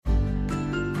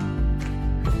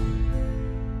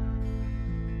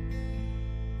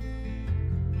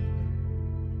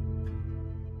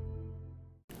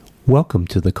Welcome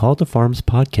to the Call to Farms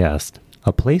podcast,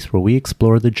 a place where we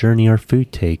explore the journey our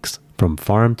food takes from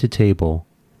farm to table.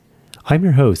 I'm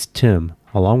your host, Tim,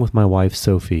 along with my wife,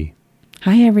 Sophie.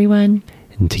 Hi, everyone.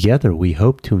 And together we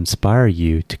hope to inspire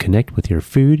you to connect with your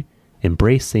food,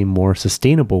 embrace a more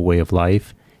sustainable way of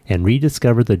life, and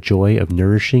rediscover the joy of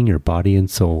nourishing your body and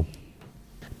soul.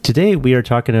 Today we are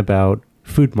talking about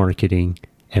food marketing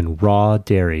and raw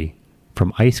dairy,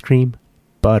 from ice cream,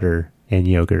 butter, and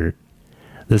yogurt.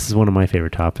 This is one of my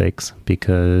favorite topics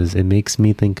because it makes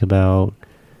me think about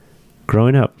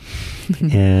growing up.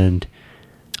 And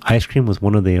ice cream was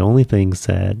one of the only things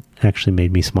that actually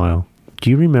made me smile. Do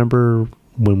you remember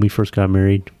when we first got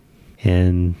married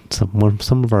and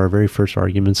some of our very first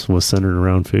arguments was centered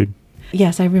around food?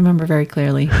 Yes, I remember very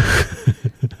clearly.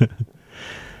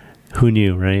 Who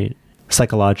knew, right?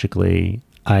 Psychologically,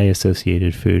 I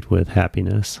associated food with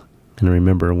happiness. And I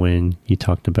remember when you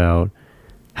talked about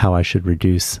how I should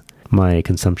reduce my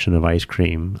consumption of ice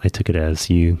cream, I took it as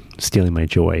you stealing my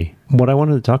joy. What I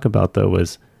wanted to talk about, though,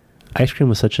 was ice cream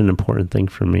was such an important thing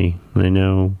for me. And I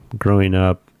know growing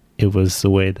up, it was the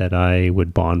way that I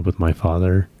would bond with my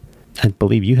father. I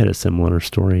believe you had a similar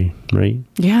story, right?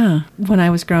 Yeah. When I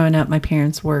was growing up, my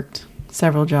parents worked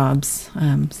several jobs,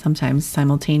 sometimes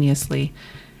simultaneously.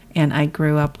 And I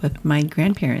grew up with my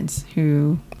grandparents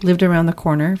who lived around the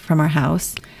corner from our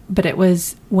house. But it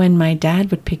was when my dad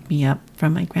would pick me up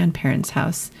from my grandparents'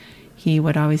 house, he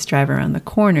would always drive around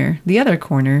the other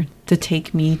corner, to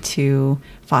take me to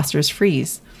Foster's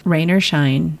Freeze. Rain or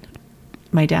shine,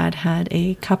 my dad had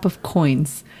a cup of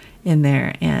coins in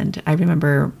there. And I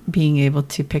remember being able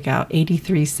to pick out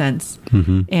 83 cents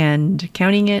and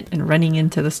counting it and running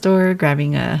into the store,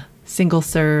 grabbing a single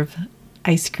serve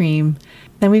ice cream.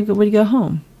 Then we would go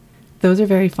home. Those are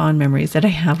very fond memories that I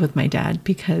have with my dad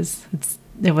because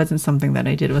it wasn't something that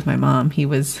I did with my mom. It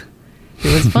was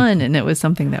fun, and it was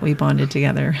something that we bonded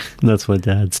together. That's what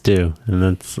dads do, and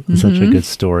that's such a good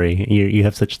story. You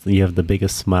have the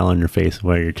biggest smile on your face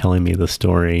while you're telling me the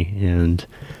story, and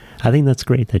I think that's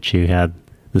great that you had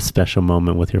this special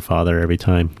moment with your father every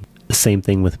time. The same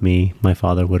thing with me. My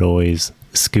father would always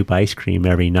scoop ice cream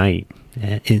every night,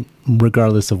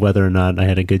 regardless of whether or not I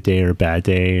had a good day or a bad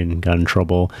day and got in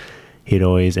trouble. He'd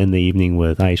always end the evening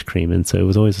with ice cream, and so it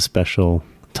was always a special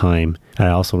time. I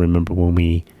also remember when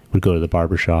we would go to the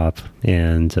barbershop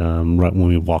and when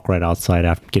we walk right outside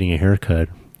after getting a haircut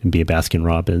and be a Baskin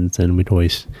Robbins, and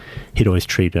he'd always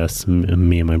treat us,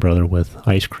 me and my brother, with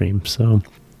ice cream. So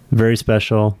very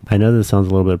special. I know this sounds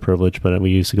a little bit privileged, but we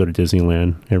used to go to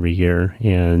Disneyland every year,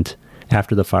 and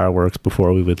after the fireworks,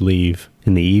 before we would leave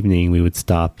in the evening, we would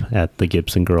stop at the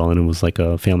Gibson Girl, and it was like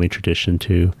a family tradition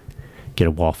to get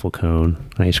a waffle cone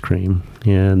ice cream,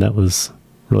 and that was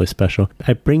really special.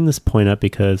 I bring this point up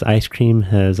because ice cream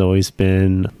has always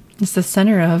been... It's the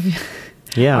center of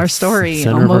our story,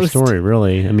 center almost. Of our story,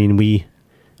 really. I mean, we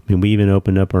even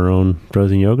opened up our own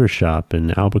frozen yogurt shop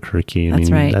in Albuquerque.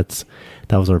 That's right.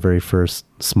 That was our very first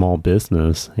small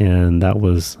business, and that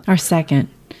was... Our second.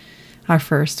 Our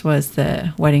first was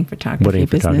the wedding photography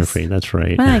business. That's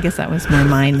right. Well, I guess that was more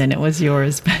mine than it was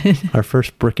yours. But our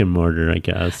first brick and mortar, I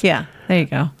guess. Yeah, there you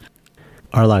go.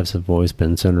 Our lives have always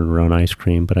been centered around ice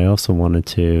cream, but I also wanted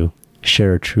to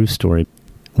share a true story.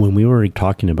 When we were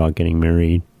talking about getting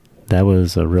married, that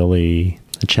was a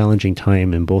challenging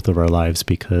time in both of our lives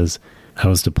because I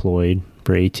was deployed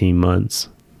for 18 months.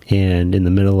 And in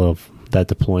the middle of that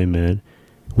deployment,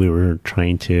 we were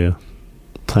trying to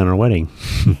plan our wedding.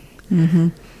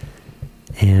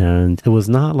 And it was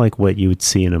not like what you would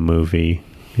see in a movie.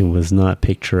 It was not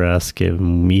picturesque.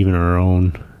 Even our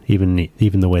own, even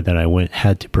the way that I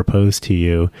had to propose to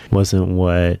you wasn't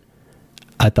what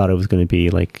I thought it was going to be.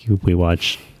 Like we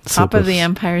watched Top of the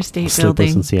Empire State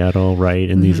Building in Seattle,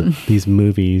 right? And these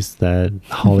movies that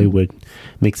Hollywood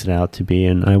makes it out to be.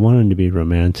 And I wanted to be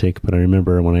romantic, but I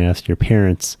remember when I asked your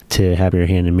parents to have your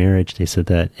hand in marriage, they said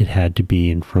that it had to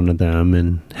be in front of them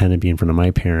and had to be in front of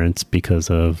my parents because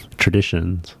of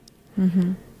traditions.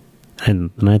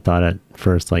 And I thought at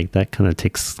first, like, that kind of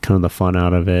takes kind of the fun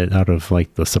out of it, out of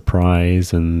like the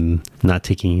surprise and not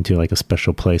taking you to like a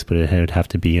special place, but it would have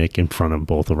to be like in front of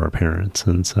both of our parents.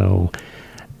 And so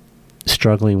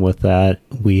struggling with that,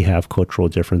 we have cultural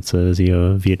differences.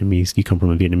 You come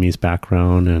from a Vietnamese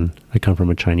background, and I come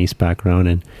from a Chinese background,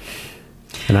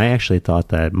 and I actually thought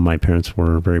that my parents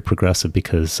were very progressive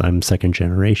because I'm second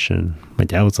generation. My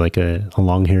dad was like a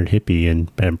long-haired hippie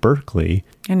at Berkeley.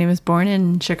 And he was born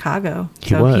in Chicago.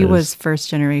 He was first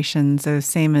generation, so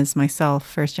same as myself,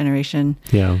 first generation.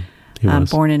 Yeah.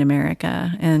 Born in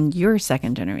America. And you're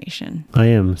second generation. I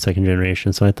am second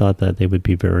generation, so I thought that they would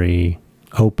be very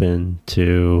open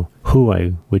to who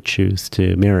I would choose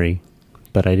to marry.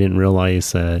 But I didn't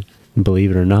realize that,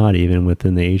 believe it or not, even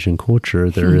within the Asian culture,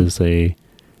 there is a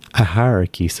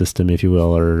hierarchy system, if you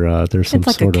will, or there's some It's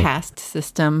like sort a of caste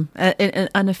system, an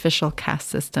unofficial caste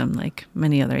system, like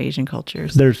many other Asian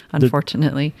cultures, There's-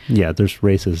 unfortunately. there's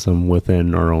racism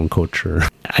within our own culture.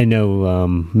 I know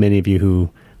many of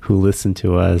you who listen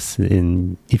to us,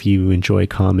 and if you enjoy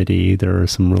comedy, there are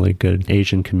some really good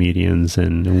Asian comedians,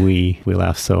 and we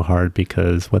laugh so hard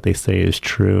because what they say is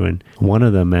true. And one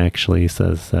of them actually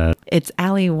says that. It's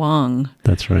Ali Wong.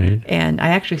 That's right. And I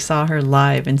actually saw her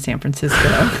live in San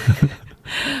Francisco.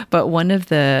 But one of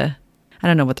the, I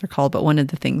don't know what they're called, but one of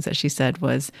the things that she said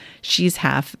was she's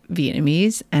half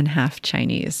Vietnamese and half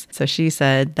Chinese. So she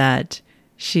said that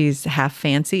she's half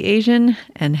fancy Asian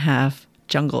and half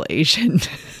jungle Asian.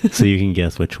 So you can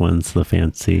guess which one's the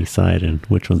fancy side and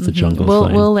which one's the jungle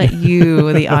side. We'll let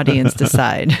you, the audience,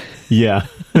 decide. Yeah.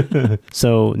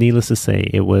 So needless to say,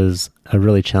 it was a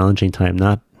really challenging time.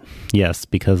 Yes,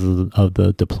 because of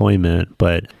the deployment,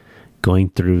 but going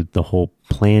through the whole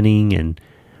planning and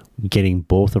getting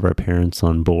both of our parents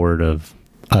on board of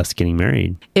us getting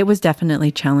married. It was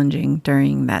definitely challenging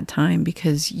during that time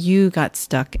because you got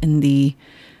stuck in the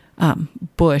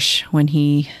Bush when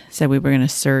he said we were going to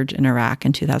surge in Iraq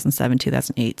in 2007,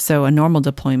 2008. So a normal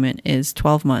deployment is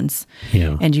 12 months,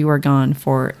 and you were gone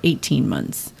for 18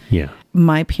 months. Yeah.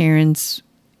 My parents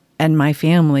and my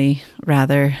family,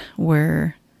 rather,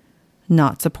 were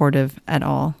not supportive at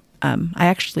all. I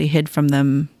actually hid from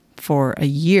them for a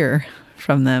year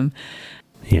from them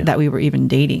that we were even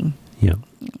dating. Yeah.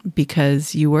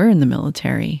 Because you were in the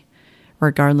military,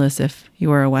 regardless if you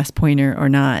were a West Pointer or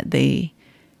not.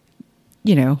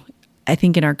 I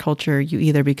think in our culture, you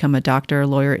either become a doctor,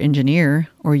 lawyer, engineer,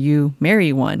 or you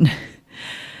marry one.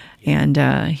 And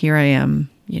here I am,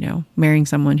 marrying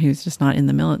someone who's just not in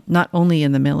the not only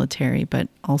in the military, but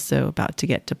also about to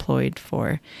get deployed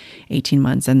for 18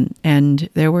 months. And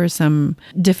there were some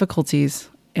difficulties,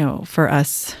 for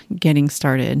us getting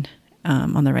started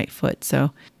on the right foot. So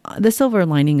the silver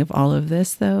lining of all of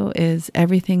this, though, is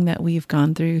everything that we've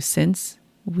gone through since.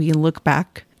 We look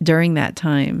back during that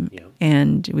time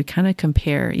and we kind of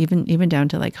compare, even down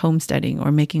to like homesteading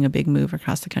or making a big move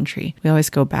across the country. We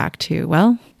always go back to,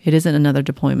 well, it isn't another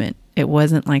deployment. It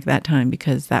wasn't like that time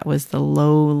because that was the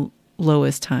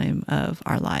lowest time of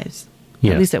our lives.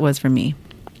 Yeah. At least it was for me.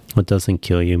 What doesn't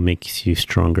kill you makes you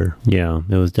stronger. Yeah,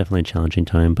 it was definitely a challenging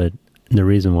time, but the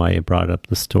reason why I brought up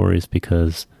the story is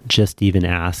because just even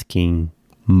asking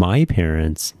my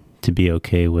parents to be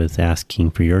okay with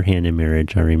asking for your hand in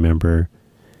marriage, I remember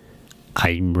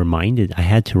I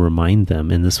had to remind them,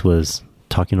 and this was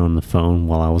talking on the phone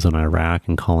while I was in Iraq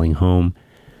and calling home.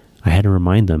 I had to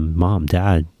remind them, Mom,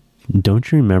 Dad,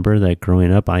 don't you remember that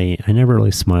growing up, I never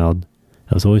really smiled.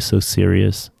 I was always so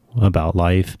serious about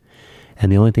life.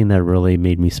 And the only thing that really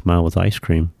made me smile was ice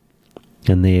cream.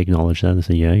 And they acknowledged that. I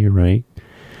said, yeah, you're right.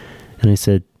 And I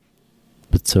said,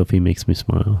 but Sophie makes me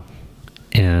smile.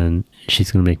 And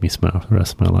she's going to make me smile for the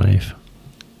rest of my life.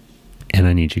 And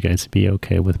I need you guys to be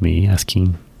okay with me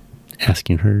asking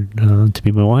her to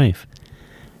be my wife.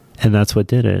 And that's what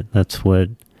did it. That's what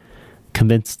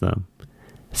convinced them.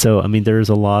 So, I mean, there's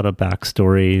a lot of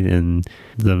backstory and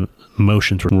the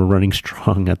emotions were running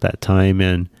strong at that time.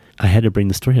 And I had to bring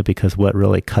the story up because what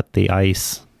really cut the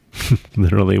ice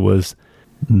literally was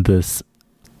this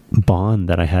bond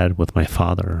that I had with my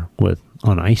father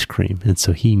on ice cream. And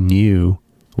so he knew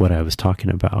what I was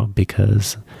talking about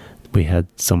because we had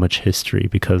so much history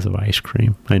because of ice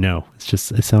cream. I know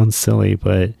it sounds silly,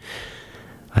 but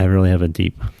I really have a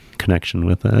deep connection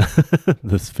with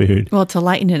this food. Well, to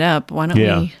lighten it up, why don't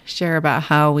we share about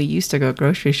how we used to go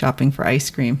grocery shopping for ice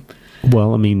cream?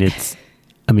 Well, I'm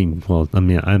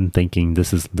thinking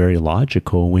this is very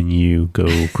logical. When you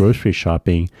go grocery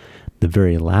shopping, the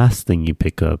very last thing you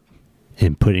pick up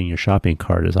and put in your shopping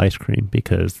cart is ice cream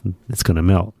because it's going to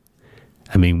melt.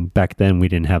 I mean, back then we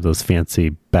didn't have those fancy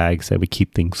bags that would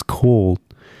keep things cold.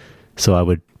 So I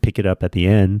would pick it up at the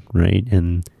end, right,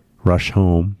 and rush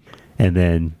home and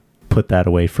then put that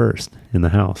away first in the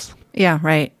house. Yeah,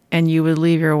 right. And you would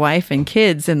leave your wife and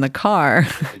kids in the car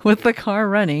with the car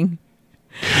running.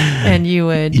 And you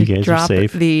would drop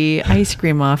the ice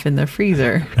cream off in the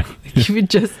freezer. You would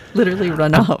just literally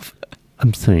run off.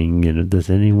 I'm saying,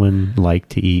 does anyone like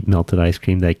to eat melted ice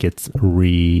cream that gets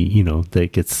that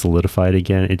gets solidified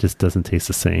again? It just doesn't taste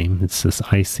the same. It's just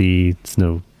icy.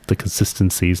 The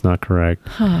consistency is not correct.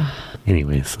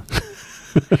 Anyways.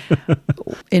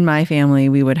 In my family,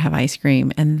 we would have ice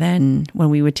cream. And then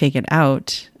when we would take it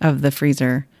out of the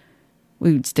freezer,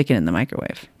 we would stick it in the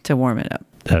microwave to warm it up.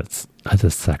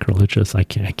 That's sacrilegious. I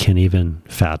can't even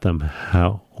fathom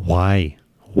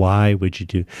why would you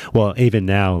do, well, even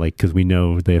now, like, because we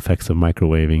know the effects of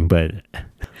microwaving, but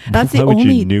That's why would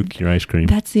you nuke your ice cream?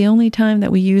 That's the only time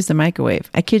that we use the microwave.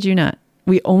 I kid you not.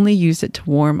 We only use it to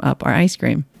warm up our ice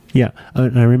cream. Yeah.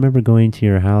 And I remember going to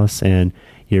your house and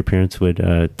your parents would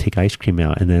take ice cream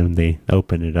out and then they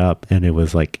open it up and it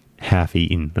was like half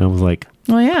eaten. I was like,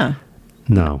 oh yeah.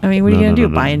 No. I mean, what are you going to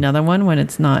do? Buy another one when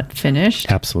it's not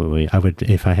finished? Absolutely. I would,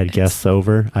 if I had guests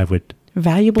over, I would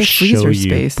valuable show freezer you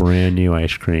space. Brand new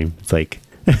ice cream. It's like,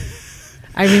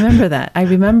 I remember that. I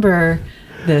remember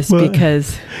this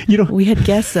because we had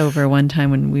guests over one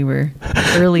time when we were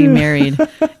early married,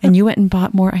 and you went and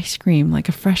bought more ice cream, like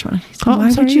a fresh one. I said,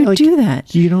 why would you do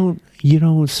that? You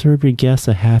don't serve your guests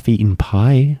a half-eaten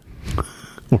pie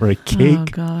or a cake. Oh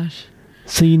gosh.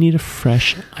 So you need a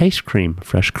fresh ice cream,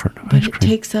 fresh carton of ice cream. But it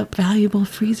takes up valuable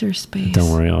freezer space. Don't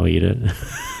worry, I'll eat it.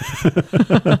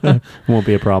 Won't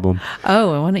be a problem.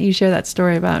 Oh, why don't you share that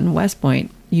story about in West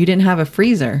Point? You didn't have a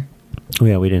freezer. Oh,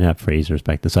 yeah, we didn't have freezers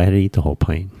back then, so I had to eat the whole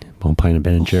pint of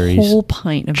Ben & Jerry's. Whole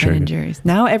pint of Ben & Jerry's.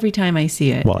 Now every time I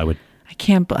see it,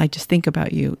 I just think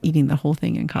about you eating the whole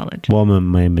thing in college. Well,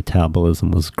 my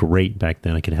metabolism was great back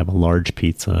then. I could have a large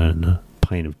pizza and a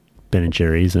pint of Ben &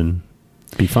 Jerry's and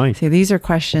be fine. See, these are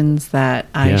questions that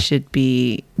I should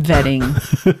be vetting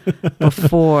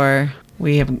before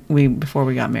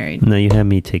we got married. No, you had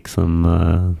me take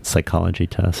some psychology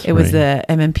tests. It was the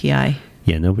MMPI.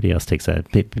 Yeah, nobody else takes that.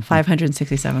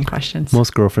 567 questions.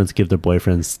 Most girlfriends give their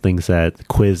boyfriends things that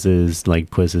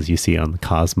quizzes you see on the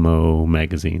Cosmo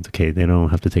magazines. Okay, they don't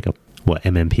have to take up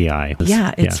MMPI.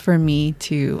 It's for me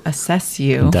to assess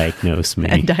you. Diagnose me.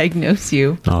 And diagnose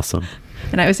you. Awesome.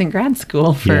 And I was in grad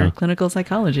school for clinical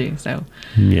psychology, so.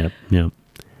 Yep.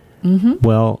 Mm-hmm.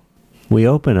 Well, we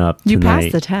open up tonight. You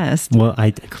passed the test. Well, I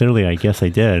guess I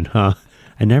did, huh?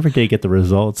 I never did get the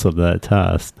results of that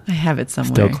test. I have it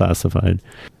somewhere. Still classified.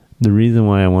 The reason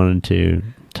why I wanted to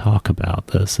talk about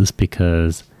this is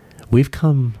because we've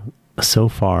come so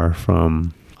far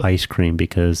from ice cream,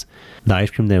 because the ice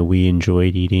cream that we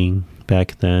enjoyed eating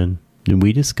back then,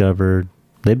 we discovered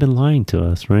they've been lying to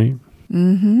us, right?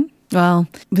 Mm-hmm. Well,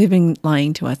 they've been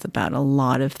lying to us about a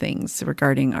lot of things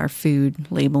regarding our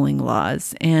food labeling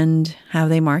laws and how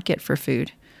they market for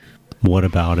food. What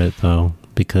about it, though?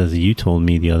 Because you told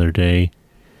me the other day,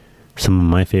 some of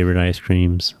my favorite ice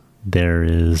creams, there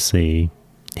is a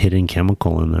hidden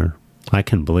chemical in there. I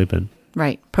couldn't believe it.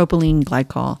 Right. Propylene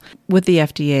glycol. With the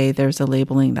FDA, there's a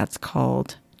labeling that's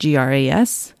called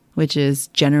GRAS, which is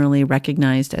generally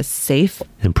recognized as safe.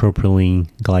 And propylene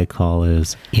glycol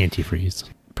is antifreeze.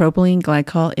 Propylene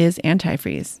glycol is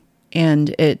antifreeze.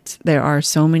 And there are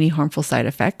so many harmful side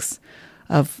effects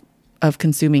of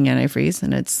consuming antifreeze,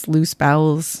 and it's loose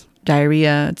bowels,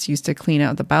 diarrhea. It's used to clean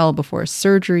out the bowel before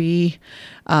surgery,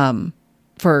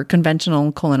 for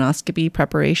conventional colonoscopy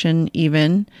preparation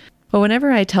even. But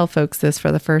whenever I tell folks this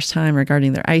for the first time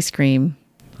regarding their ice cream,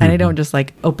 and I don't just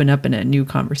like open up in a new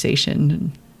conversation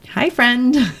and, hi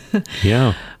friend.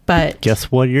 Yeah. But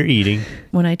guess what you're eating?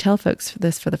 When I tell folks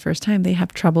this for the first time, they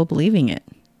have trouble believing it.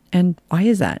 And why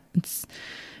is that? It's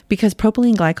because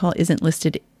propylene glycol isn't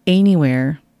listed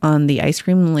anywhere on the ice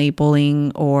cream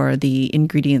labeling or the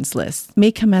ingredients list. It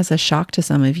may come as a shock to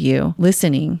some of you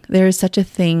listening. There is such a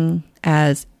thing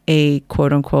as a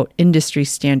quote unquote industry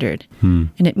standard.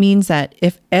 And it means that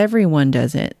if everyone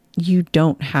does it, you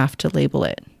don't have to label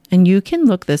it. And you can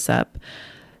look this up.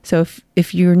 So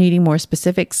if you're needing more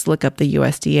specifics, look up the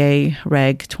USDA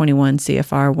Reg 21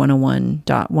 CFR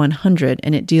 101.100,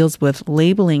 and it deals with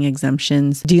labeling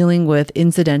exemptions dealing with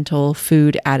incidental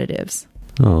food additives.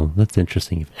 Oh, that's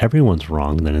interesting. If everyone's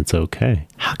wrong, then it's okay.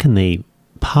 How can they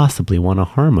possibly want to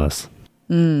harm us?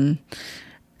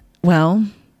 Well,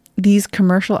 these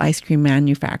commercial ice cream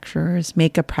manufacturers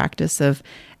make a practice of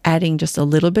adding just a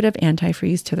little bit of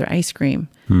antifreeze to their ice cream.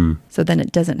 So then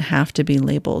it doesn't have to be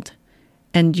labeled.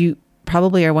 And you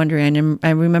probably are wondering, I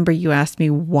remember you asked me,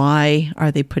 why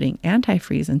are they putting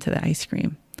antifreeze into the ice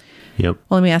cream? Yep.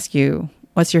 Well, let me ask you,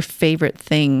 what's your favorite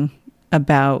thing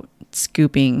about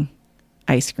scooping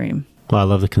ice cream? Well, I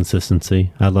love the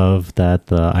consistency. I love that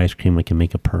the ice cream, I can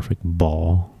make a perfect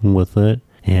ball with it.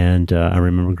 And I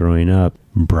remember growing up,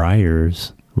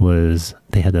 Breyers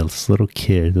they had this little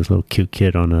cute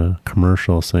kid on a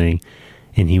commercial saying,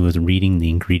 and he was reading the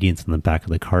ingredients in the back of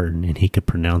the carton, and he could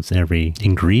pronounce every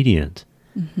ingredient.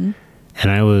 And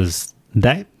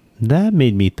that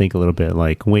made me think a little bit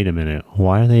like, wait a minute,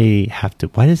 why do they have to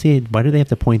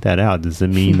point that out? Does it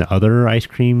mean the other ice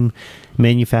cream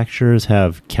manufacturers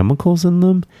have chemicals in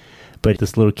them? But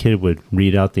this little kid would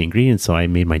read out the ingredients, so I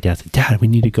made my dad say, Dad, we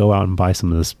need to go out and buy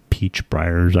some of this Peach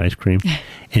Briars ice cream.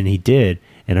 And he did.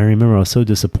 And I remember I was so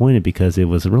disappointed because it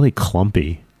was really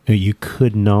clumpy. You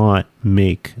could not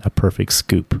make a perfect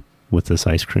scoop with this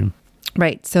ice cream.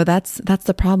 Right. So that's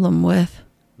the problem with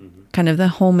kind of the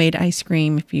homemade ice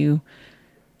cream. If you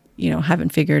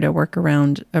haven't figured a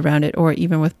workaround around it, or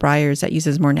even with Breyers that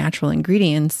uses more natural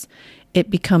ingredients, it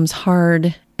becomes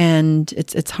hard, and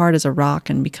it's hard as a rock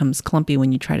and becomes clumpy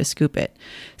when you try to scoop it.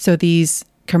 So these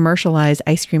commercialized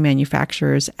ice cream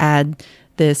manufacturers add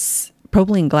this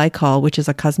propylene glycol, which is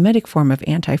a cosmetic form of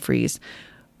antifreeze,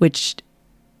 which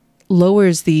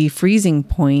lowers the freezing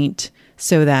point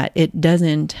so that it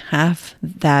doesn't have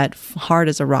that hard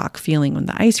as a rock feeling on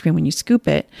the ice cream when you scoop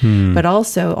it. But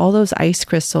also all those ice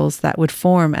crystals that would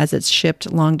form as it's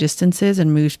shipped long distances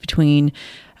and moves between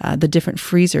the different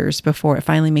freezers before it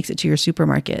finally makes it to your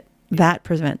supermarket, that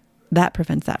prevents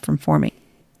that from forming.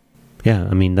 Yeah,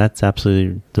 I mean, that's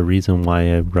absolutely the reason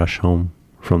why I rush home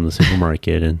from the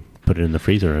supermarket and put it in the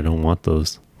freezer. I don't want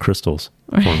those crystals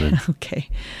forming. Okay.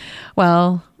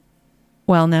 Well,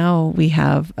 now we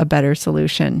have a better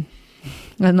solution.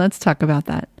 And let's talk about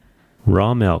that.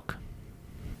 Raw milk.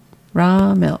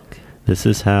 Raw milk. This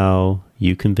is how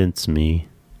you convinced me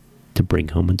to bring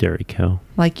home a dairy cow.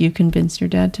 Like you convinced your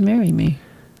dad to marry me.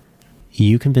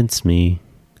 You convinced me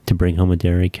to bring home a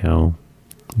dairy cow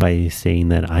by saying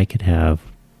that I could have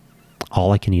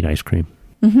all I can eat ice cream.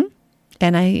 Mm-hmm.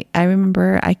 And I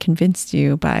remember I convinced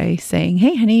you by saying,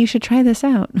 hey, honey, you should try this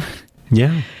out.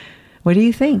 Yeah. What do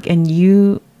you think? And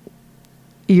your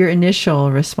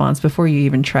initial response before you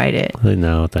even tried it.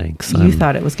 No, thanks. You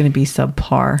thought it was going to be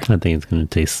subpar. I think it's going to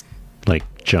taste like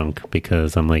junk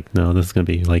because I'm like, no, this is going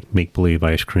to be like make-believe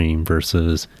ice cream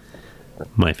versus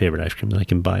my favorite ice cream that I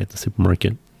can buy at the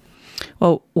supermarket.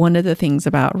 Well, one of the things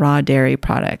about raw dairy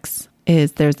products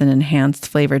is there's an enhanced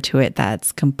flavor to it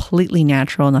that's completely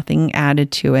natural, nothing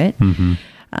added to it.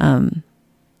 Mm-hmm.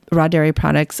 Raw dairy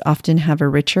products often have a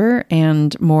richer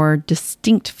and more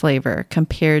distinct flavor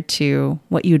compared to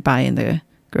what you'd buy in the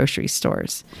grocery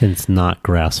stores. And it's not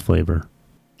grass flavor.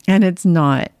 And it's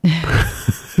not.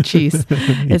 Jeez.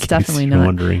 It's definitely not.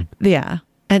 Wondering. Yeah.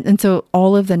 And so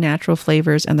all of the natural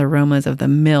flavors and the aromas of the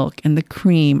milk and the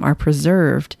cream are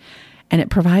preserved, and it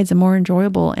provides a more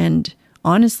enjoyable and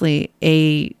honestly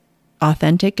a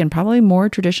authentic and probably more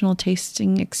traditional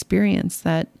tasting experience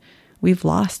that we've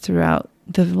lost throughout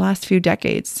the last few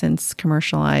decades since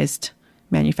commercialized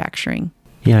manufacturing.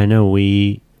 Yeah, I know.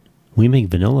 We make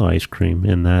vanilla ice cream,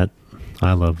 and that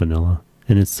I love vanilla.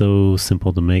 And it's so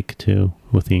simple to make too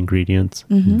with the ingredients.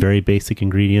 Mm-hmm. Very basic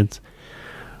ingredients.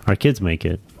 Our kids make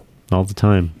it all the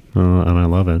time, and I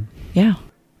love it. Yeah.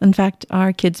 In fact,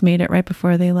 our kids made it right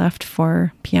before they left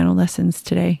for piano lessons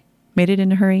today. Made it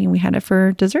in a hurry, and we had it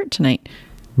for dessert tonight.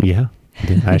 Yeah.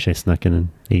 I actually snuck in and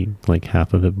ate like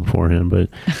half of it beforehand,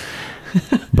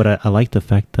 but I like the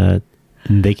fact that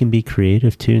they can be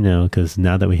creative too now, because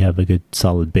now that we have a good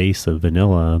solid base of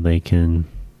vanilla, they can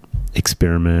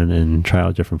experiment and try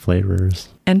out different flavors.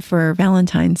 And for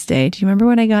Valentine's Day, do you remember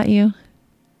what I got you?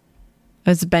 It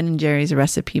was Ben & Jerry's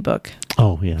recipe book.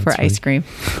 Oh, yeah. For ice cream.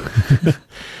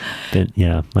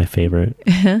 Yeah, my favorite.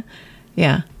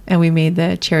 Yeah. And we made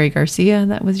the Cherry Garcia.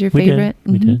 That was your favorite?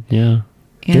 We did, yeah.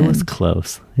 And it was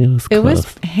close. It was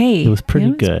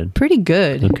pretty good. Pretty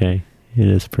good. Okay. It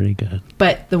is pretty good.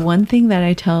 But the one thing that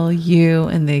I tell you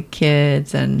and the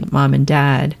kids and mom and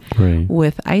dad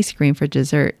with ice cream for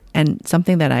dessert, and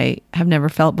something that I have never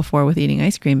felt before with eating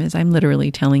ice cream, is I'm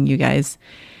literally telling you guys,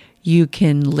 you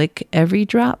can lick every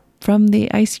drop from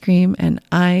the ice cream and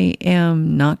I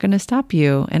am not going to stop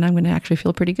you. And I'm going to actually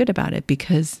feel pretty good about it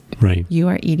because you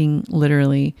are eating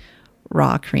literally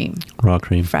raw cream. Raw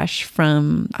cream. Fresh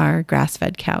from our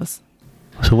grass-fed cows.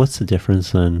 So what's the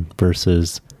difference then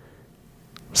versus,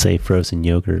 say, frozen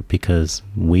yogurt? Because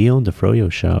we owned a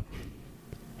froyo shop.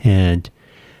 And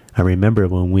I remember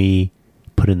when we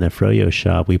put in the froyo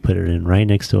shop, we put it in right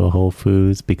next to a Whole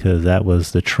Foods because that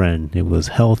was the trend. It was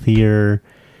healthier.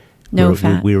 No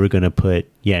fat. We were going to put,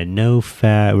 no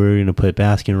fat. We were going to put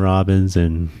Baskin Robbins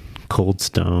and Cold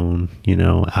Stone,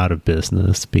 out of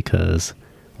business because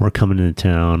we're coming into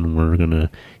town and we're going to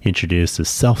introduce this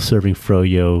self-serving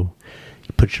froyo.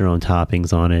 You put your own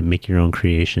toppings on it, make your own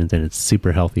creations, and it's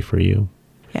super healthy for you.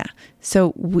 Yeah.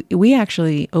 So we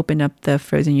actually opened up the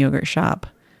frozen yogurt shop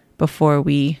before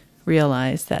we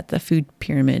realized that the food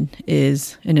pyramid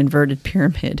is an inverted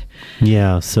pyramid.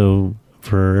 Yeah. So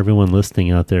for everyone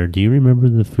listening out there, do you remember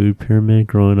the food pyramid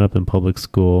growing up in public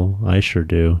school? I sure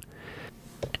do.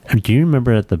 Do you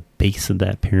remember at the base of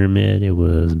that pyramid, it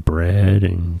was bread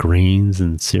and grains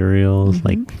and cereals? Mm-hmm.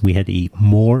 Like we had to eat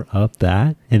more of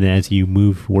that. And then as you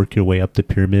work your way up the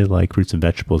pyramid, like fruits and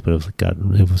vegetables, but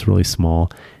it was really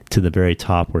small to the very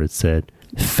top where it said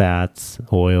fats,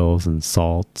 oils, and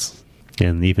salts.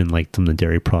 And even like some of the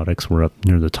dairy products were up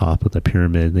near the top of the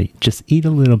pyramid. They just eat a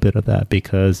little bit of that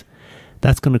because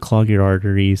that's going to clog your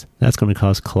arteries. That's going to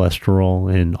cause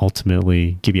cholesterol and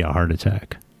ultimately give you a heart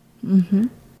attack. Mm-hmm.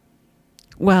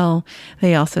 Well,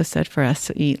 they also said for us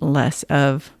to eat less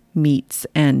of meats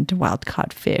and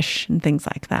wild-caught fish and things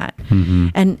like that. Mm-hmm.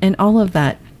 And all of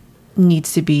that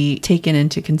needs to be taken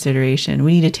into consideration.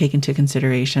 We need to take into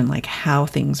consideration like how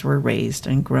things were raised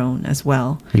and grown as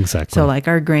well. Exactly. So like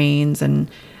our grains and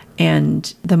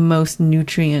the most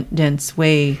nutrient-dense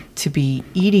way to be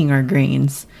eating our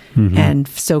grains Mm-hmm. and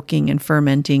soaking and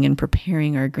fermenting and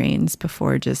preparing our grains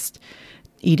before just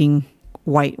eating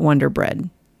white Wonder Bread.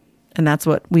 And that's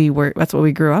what we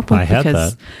grew up with. I had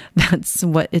that. That's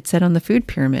what it said on the food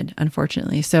pyramid,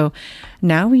 unfortunately. So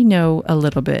now we know a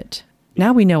little bit.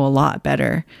 Now we know a lot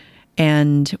better.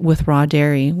 And with raw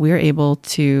dairy, we're able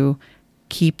to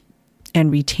keep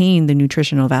and retain the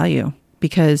nutritional value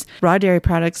because raw dairy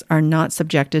products are not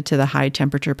subjected to the high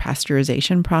temperature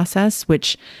pasteurization process,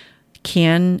 which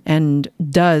can and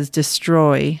does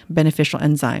destroy beneficial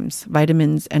enzymes,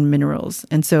 vitamins, and minerals.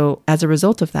 And so as a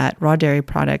result of that, raw dairy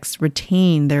products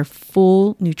retain their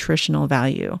full nutritional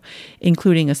value,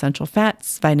 including essential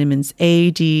fats, vitamins A,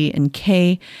 D, and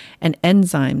K, and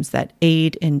enzymes that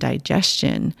aid in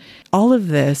digestion. All of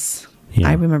this,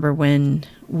 I remember when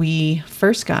we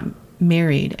first got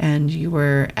married and you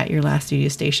were at your last studio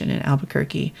station in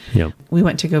Albuquerque. Yep. We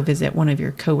went to go visit one of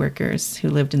your coworkers who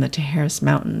lived in the Tejeras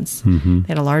Mountains. Mm-hmm. They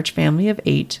had a large family of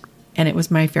 8, and it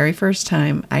was my very first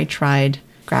time I tried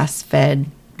grass-fed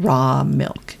raw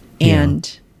milk.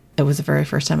 And it was the very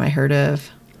first time I heard of,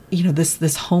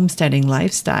 this homesteading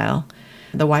lifestyle.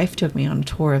 The wife took me on a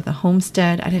tour of the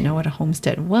homestead. I didn't know what a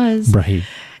homestead was. Right.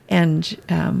 And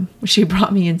she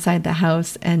brought me inside the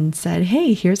house and said,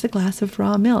 "Hey, here's a glass of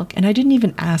raw milk." And I didn't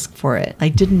even ask for it. I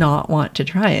did not want to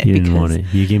try it. You didn't want it.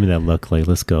 You gave me that look like,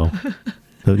 let's go.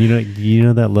 So, you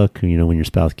know that look, when your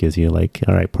spouse gives you like,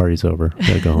 all right, party's over.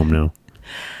 Gotta go home now.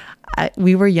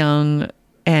 We were young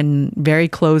and very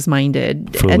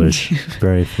close-minded. Foolish. And,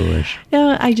 Very foolish.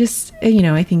 No, I just,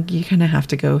 I think you kind of have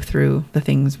to go through the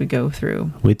things we go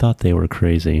through. We thought they were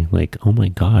crazy. Like, oh my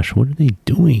gosh, what are they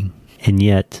doing? And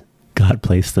yet, God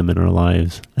placed them in our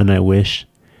lives. And I wish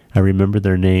I remember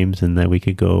their names and that we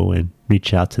could go and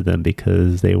reach out to them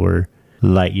because they were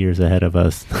light years ahead of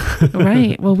us.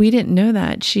 Right. Well, we didn't know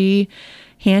that. She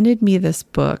handed me this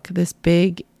book, this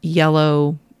big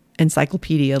yellow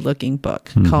encyclopedia looking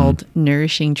book called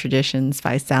Nourishing Traditions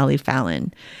by Sally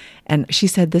Fallon. And she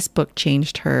said this book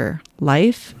changed her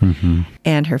life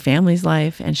and her family's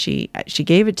life. And she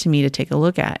gave it to me to take a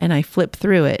look at. And I flipped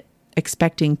through it,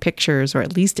 expecting pictures or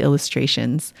at least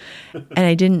illustrations. And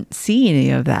I didn't see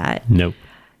any of that. Nope.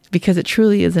 Because it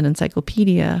truly is an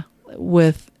encyclopedia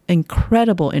with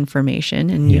incredible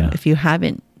information. And if you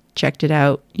haven't checked it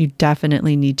out, you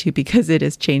definitely need to, because it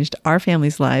has changed our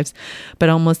family's lives, but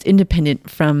almost independent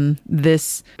from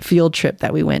this field trip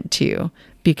that we went to,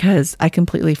 because I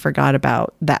completely forgot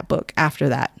about that book after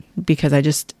that, because I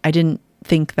didn't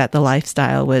think that the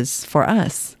lifestyle was for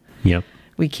us. Yep.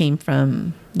 We came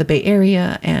from the Bay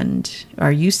Area and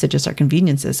are used to just our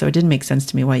conveniences. So it didn't make sense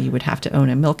to me why you would have to own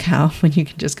a milk cow when you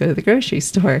can just go to the grocery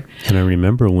store. And I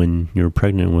remember when you were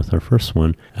pregnant with our first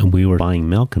one and we were buying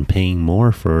milk and paying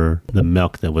more for the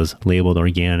milk that was labeled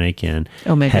organic and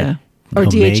Omega. Or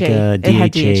Omega, DHA. It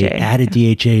had DHA. Added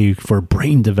DHA for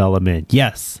brain development.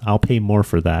 Yes, I'll pay more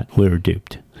for that. We were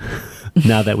duped.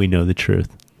 Now that we know the truth.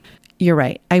 You're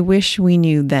right. I wish we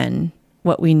knew then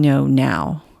what we know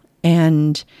now.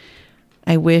 And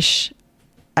I wish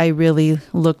I really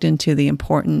looked into the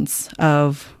importance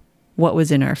of what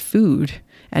was in our food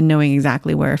and knowing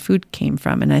exactly where our food came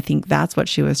from. And I think that's what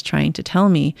she was trying to tell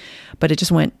me. But it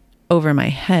just went over my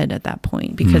head at that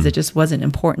point because it just wasn't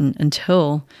important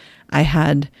until I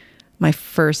had my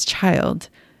first child.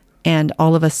 And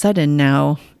all of a sudden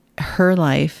now her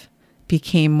life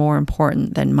became more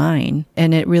important than mine.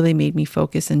 And it really made me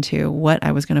focus into what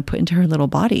I was going to put into her little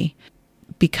body.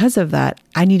 Because of that,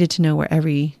 I needed to know where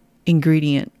every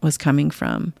ingredient was coming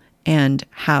from and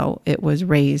how it was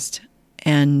raised,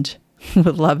 and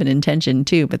with love and intention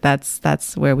too. But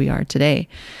that's where we are today.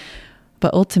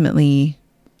 But ultimately,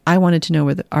 I wanted to know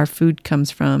where our food comes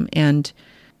from. And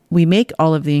we make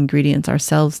all of the ingredients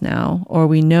ourselves now, or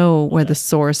we know where the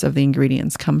source of the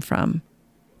ingredients come from.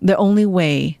 The only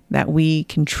way that we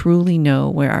can truly know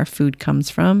where our food comes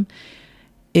from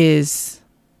is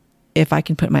if I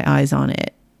can put my eyes on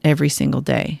it every single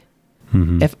day.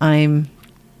 Mm-hmm. If I'm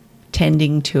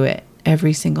tending to it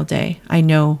every single day, I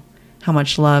know how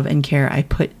much love and care I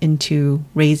put into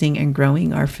raising and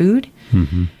growing our food.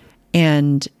 Mm-hmm.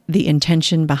 And the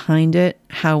intention behind it,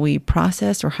 how we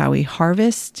process or how we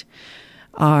harvest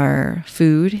our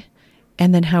food,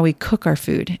 and then how we cook our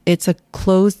food. It's a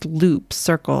closed loop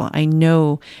circle. I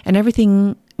know, and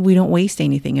everything, we don't waste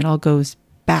anything. It all goes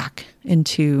back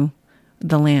into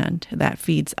the land that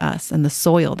feeds us and the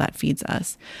soil that feeds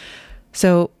us.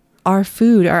 So our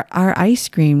food, our ice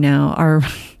cream now, our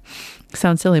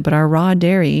sounds silly, but our raw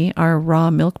dairy, our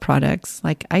raw milk products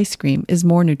like ice cream is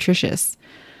more nutritious.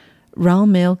 Raw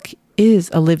milk is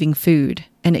a living food,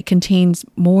 and it contains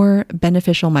more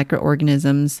beneficial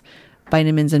microorganisms,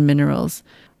 vitamins, and minerals.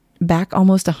 Back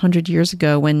almost 100 years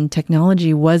ago, when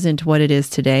technology wasn't what it is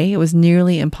today, it was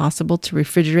nearly impossible to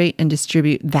refrigerate and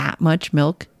distribute that much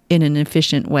milk in an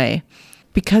efficient way.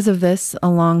 Because of this,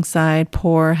 alongside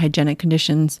poor hygienic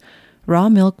conditions, raw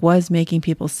milk was making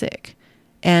people sick.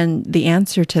 And the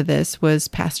answer to this was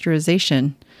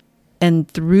pasteurization. And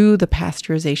through the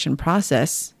pasteurization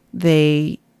process,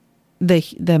 the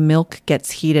milk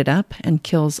gets heated up and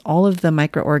kills all of the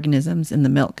microorganisms in the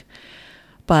milk.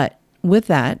 But with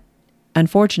that,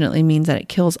 unfortunately, means that it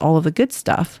kills all of the good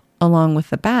stuff along with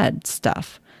the bad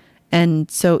stuff.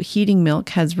 And so heating milk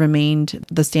has remained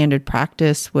the standard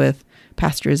practice with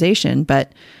pasteurization.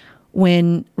 But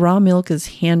when raw milk is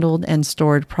handled and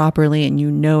stored properly, and you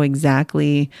know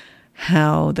exactly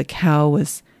how the cow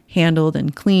was handled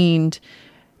and cleaned,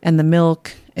 and the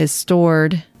milk is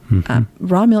stored,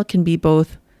 raw milk can be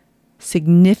both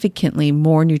significantly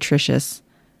more nutritious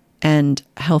and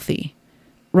healthy.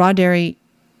 Raw dairy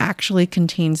actually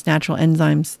contains natural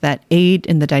enzymes that aid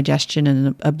in the digestion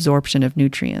and absorption of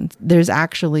nutrients. There's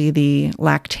actually the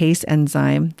lactase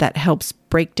enzyme that helps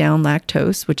break down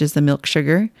lactose, which is the milk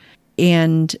sugar.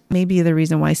 And maybe the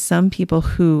reason why some people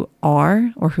who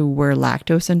are or who were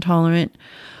lactose intolerant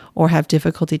or have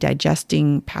difficulty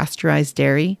digesting pasteurized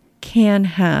dairy can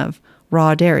have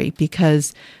raw dairy,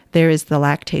 because there is the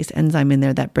lactase enzyme in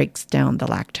there that breaks down the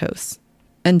lactose.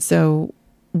 And so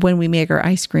when we make our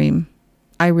ice cream,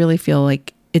 I really feel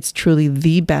like it's truly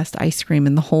the best ice cream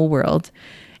in the whole world.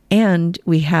 And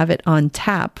we have it on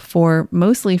tap for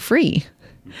mostly free.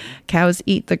 Cows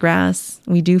eat the grass.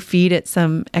 We do feed it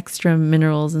some extra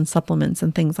minerals and supplements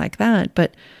and things like that.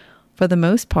 But for the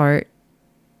most part,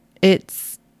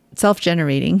 it's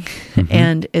self-generating,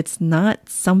 and it's not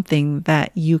something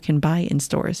that you can buy in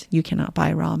stores. You cannot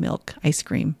buy raw milk ice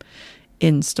cream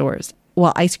in stores.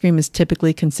 While ice cream is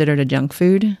typically considered a junk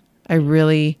food, I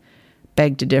really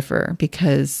beg to differ,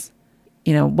 because,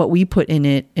 you know, what we put in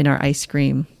it in our ice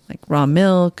cream, like raw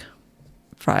milk,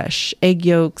 fresh egg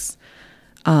yolks,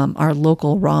 our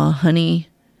local raw honey,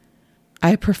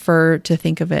 I prefer to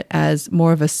think of it as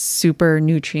more of a super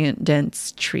nutrient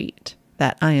dense treat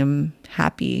that I am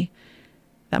happy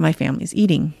that my family's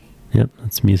eating. Yep,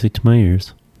 that's music to my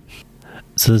ears.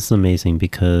 So this is amazing,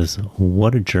 because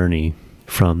what a journey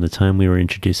from the time we were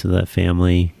introduced to that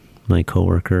family, my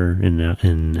coworker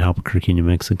in Albuquerque, New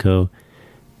Mexico,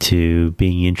 to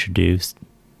being introduced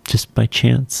just by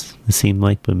chance. It seemed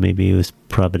like, but maybe it was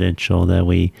providential that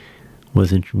we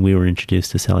were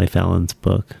introduced to Sally Fallon's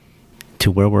book,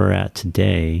 to where we're at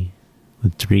today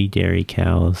with 3 dairy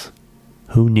cows.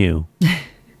 Who knew?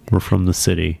 We're from the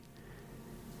city,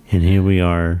 and here we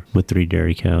are with 3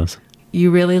 dairy cows.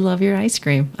 You really love your ice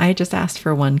cream. I just asked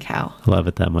for 1 cow. I love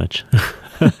it that much.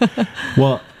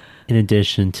 Well, in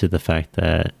addition to the fact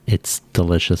that it's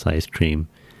delicious ice cream,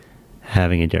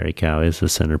 having a dairy cow is the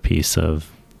centerpiece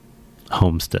of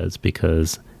homesteads,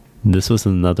 because this was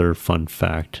another fun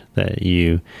fact that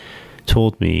you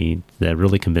told me that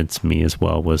really convinced me as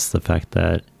well, was the fact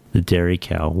that the dairy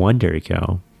cow, one dairy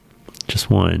cow, just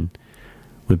one,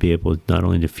 would be able not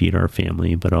only to feed our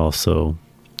family, but also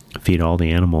feed all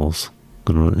the animals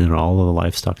and all of the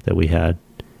livestock that we had,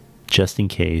 just in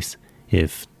case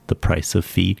if the price of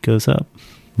feed goes up,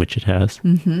 which it has,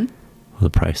 the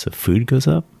price of food goes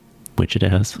up, which it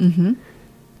has,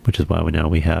 which is why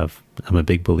I'm a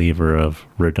big believer of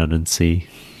redundancy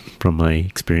from my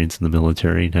experience in the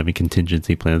military and having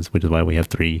contingency plans, which is why we have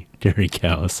 3 dairy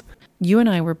cows. You and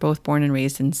I were both born and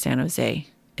raised in San Jose,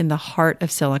 in the heart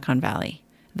of Silicon Valley,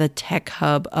 the tech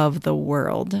hub of the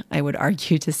world, I would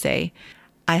argue to say.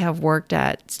 I have worked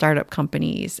at startup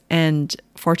companies and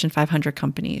Fortune 500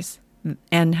 companies,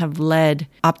 and have led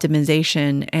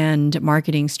optimization and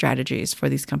marketing strategies for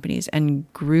these companies,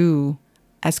 and grew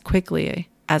as quickly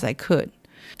as I could.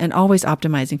 and always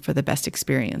optimizing for the best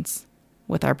experience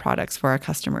with our products for our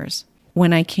customers.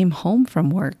 When I came home from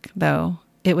work, though,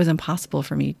 it was impossible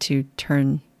for me to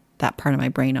turn that part of my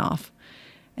brain off.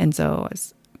 And so I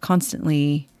was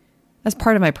constantly, as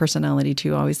part of my personality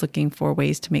too, always looking for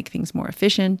ways to make things more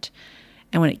efficient.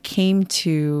 And when it came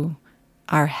to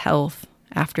our health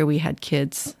after we had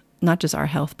kids, not just our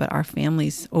health, but our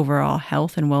family's overall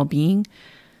health and well-being,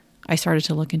 I started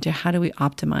to look into how do we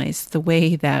optimize the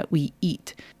way that we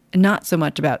eat. Not so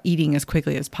much about eating as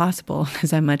quickly as possible,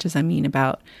 as much as I mean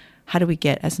about how do we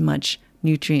get as much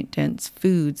nutrient-dense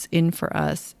foods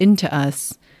into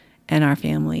us and our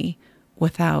family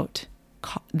without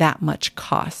that much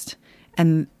cost.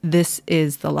 And this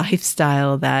is the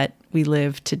lifestyle that we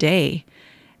live today,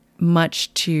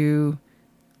 much to,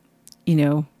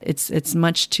 it's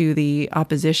much to the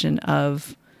opposition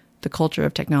of the culture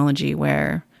of technology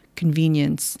where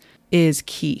convenience is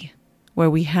key, where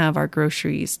we have our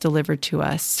groceries delivered to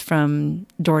us from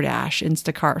DoorDash,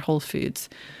 Instacart, Whole Foods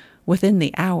within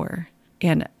the hour.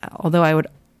 And although I would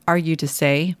argue to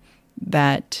say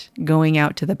that going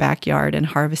out to the backyard and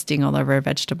harvesting all of our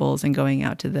vegetables and going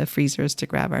out to the freezers to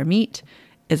grab our meat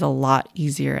is a lot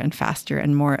easier and faster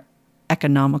and more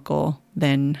economical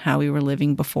than how we were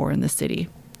living before in the city.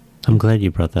 I'm glad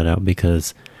you brought that out,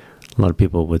 because a lot of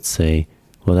people would say,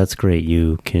 well, that's great.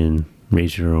 You can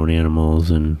raise your own animals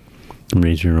and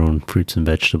raise your own fruits and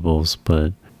vegetables,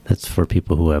 but that's for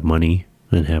people who have money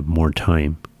and have more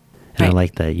time. And I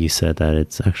like that you said that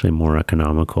it's actually more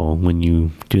economical. When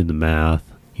you do the math,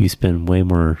 you spend way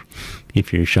more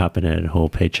if you're shopping at Whole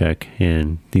Paycheck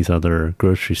and these other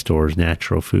grocery stores,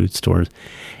 natural food stores.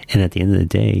 And at the end of the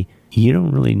day, you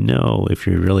don't really know if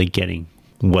you're really getting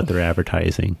what they're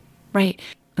advertising. Right.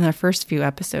 In our first few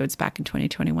episodes back in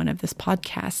 2021 of this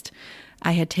podcast,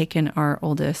 I had taken our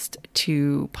oldest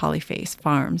to Polyface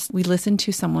Farms. We listened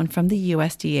to someone from the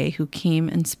USDA who came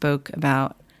and spoke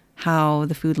about how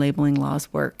the food labeling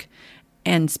laws work.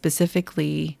 And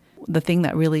specifically, the thing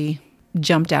that really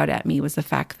jumped out at me was the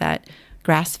fact that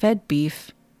grass-fed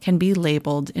beef can be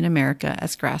labeled in America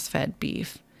as grass-fed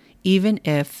beef, even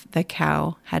if the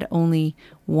cow had only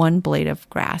one blade of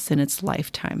grass in its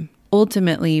lifetime.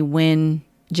 Ultimately, when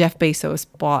Jeff Bezos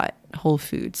bought Whole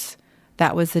Foods,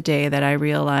 that was the day that I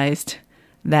realized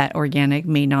that organic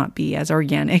may not be as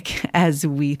organic as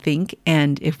we think.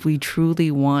 And if we truly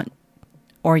want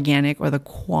organic or the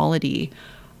quality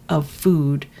of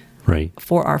food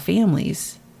for our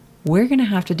families, we're going to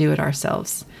have to do it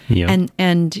ourselves. Yeah.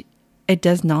 And it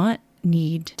does not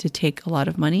need to take a lot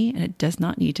of money, and it does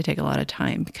not need to take a lot of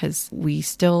time, because we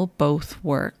still both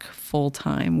work full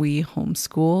time. We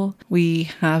homeschool, we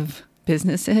have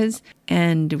businesses,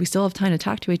 and we still have time to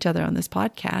talk to each other on this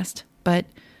podcast. But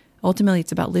ultimately,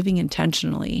 it's about living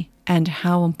intentionally. And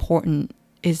how important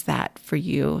is that for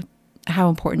you? How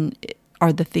important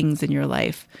are the things in your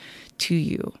life to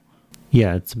you?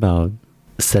 Yeah, it's about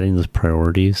setting those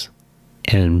priorities,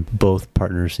 and both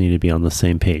partners need to be on the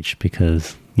same page,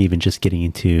 because even just getting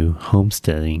into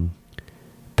homesteading,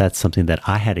 that's something that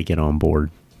I had to get on board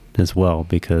as well,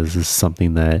 because it's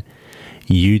something that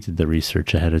you did the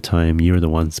research ahead of time. You were the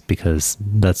ones, because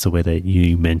that's the way that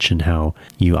you mentioned how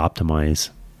you optimize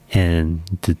and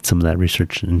did some of that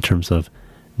research in terms of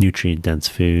nutrient dense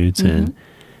foods, and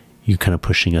you kind of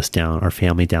pushing us down, our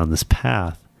family down this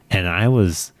path. And I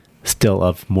was still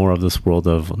of more of this world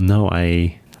of, no,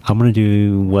 I'm going to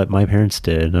do what my parents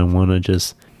did. I want to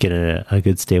just get a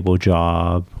good stable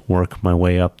job, work my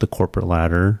way up the corporate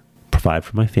ladder, provide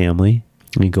for my family,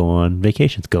 and go on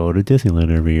vacations, go to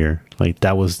Disneyland every year. Like,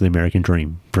 that was the American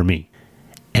dream for me.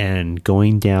 And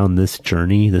going down this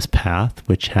journey, this path,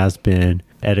 which has been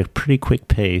at a pretty quick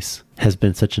pace, has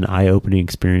been such an eye-opening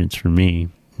experience for me.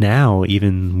 Now,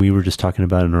 even we were just talking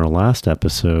about in our last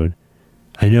episode,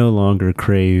 I no longer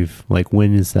crave, like,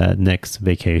 when is that next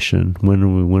vacation? When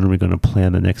are we going to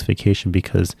plan the next vacation?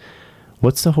 Because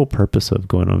what's the whole purpose of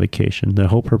going on vacation? The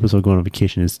whole purpose of going on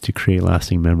vacation is to create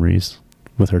lasting memories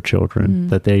with our children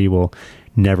that they will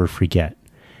never forget.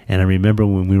 And I remember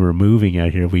when we were moving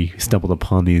out here, we stumbled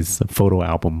upon these photo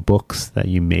album books that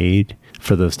you made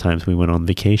for those times we went on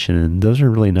vacation. And those are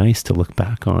really nice to look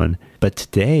back on. But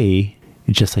today,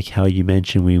 just like how you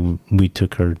mentioned, we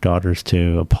took our daughters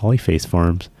to Polyface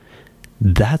Farms.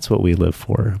 That's what we live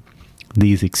for.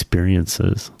 These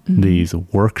experiences, these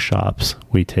workshops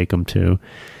we take them to,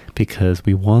 because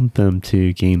we want them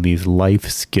to gain these life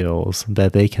skills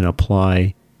that they can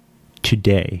apply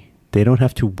today. They don't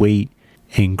have to wait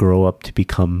and grow up to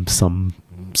become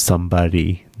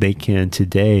somebody. They can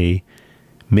today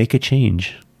make a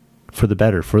change for the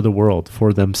better, for the world,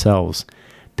 for themselves.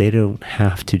 They don't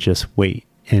have to just wait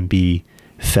and be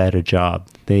fed a job.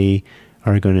 They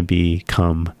are going to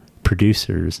become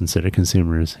producers instead of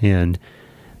consumers. And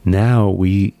now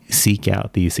we seek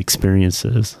out these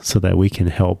experiences so that we can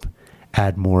help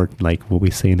add more, like what we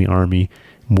say in the Army,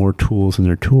 more tools in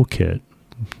their toolkit.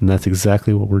 And that's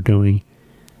exactly what we're doing.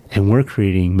 And we're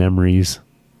creating memories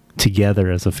together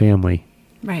as a family.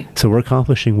 Right. So we're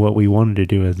accomplishing what we wanted to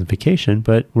do as a vacation,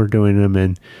 but we're doing them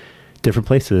in different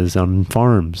places, on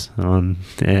farms,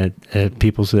 at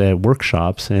people's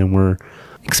workshops, and we're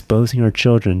exposing our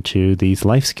children to these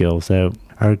life skills that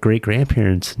our great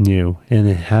grandparents knew, and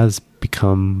it has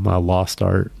become a lost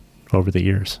art over the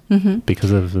years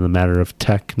because of the matter of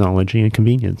technology and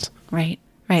convenience. Right.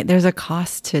 Right. There's a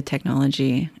cost to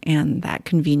technology and that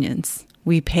convenience.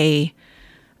 We pay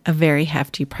a very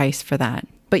hefty price for that.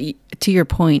 But to your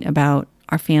point about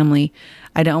our family,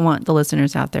 I don't want the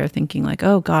listeners out there thinking like,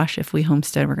 oh gosh, if we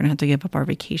homestead, we're going to have to give up our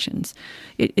vacations.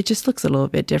 It just looks a little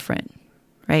bit different,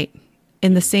 right?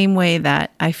 In the same way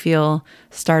that I feel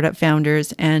startup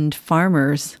founders and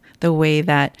farmers, the way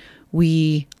that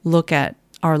we look at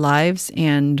our lives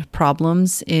and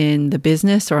problems in the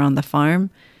business or on the farm,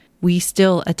 we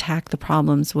still attack the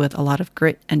problems with a lot of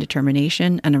grit and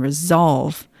determination and a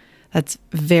resolve that's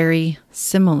very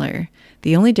similar.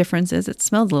 The only difference is it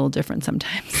smells a little different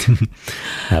sometimes.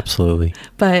 Absolutely.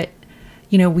 But,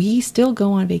 you know, we still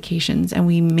go on vacations and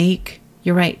we make,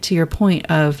 you're right, to your point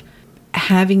of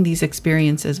having these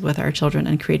experiences with our children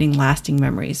and creating lasting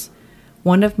memories.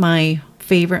 One of my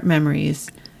favorite memories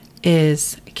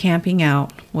is camping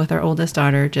out with our oldest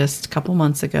daughter just a couple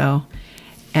months ago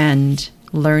and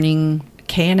learning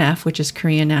KNF, which is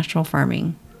Korean natural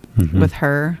farming, with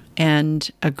her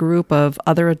and a group of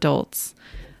other adults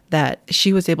that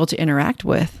she was able to interact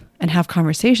with and have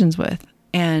conversations with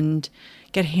and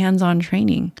get hands-on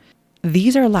training.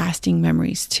 These are lasting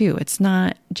memories too. It's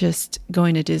not just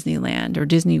going to Disneyland or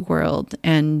Disney World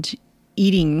and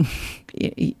eating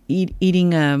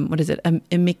what is it?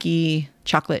 A Mickey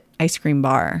chocolate ice cream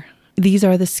bar. These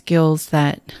are the skills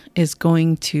that is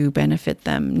going to benefit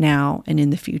them now and in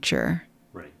the future.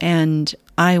 Right. And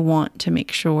I want to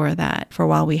make sure that for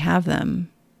while we have them,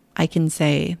 I can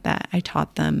say that I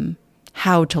taught them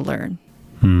how to learn.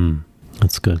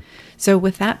 That's good. So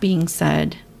with that being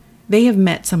said, they have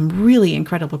met some really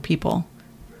incredible people.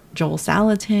 Joel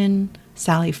Salatin,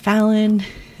 Sally Fallon.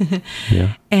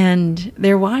 Yeah. And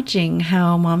they're watching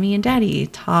how mommy and daddy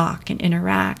talk and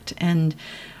interact, and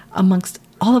amongst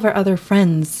all of our other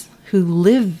friends who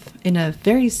live in a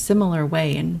very similar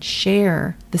way and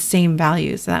share the same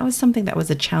values. So that was something that was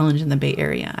a challenge in the Bay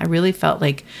Area. I really felt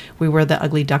like we were the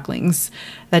ugly ducklings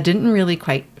that didn't really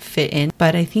quite fit in.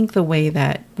 But I think the way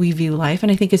that we view life,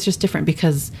 and I think it's just different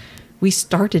because we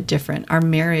started different. Our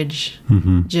marriage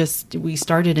we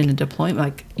started in a deployment,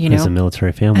 like, you know. As a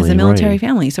military family. As a military right.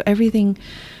 family. So everything,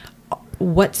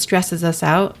 what stresses us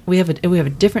out, we have a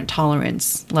different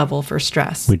tolerance level for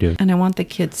stress. We do. And I want the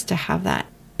kids to have that.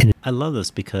 And I love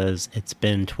this because it's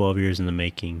been 12 years in the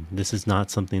making. This is not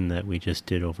something that we just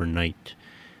did overnight.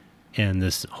 And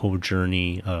this whole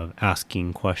journey of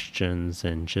asking questions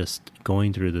and just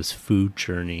going through this food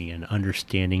journey and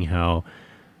understanding how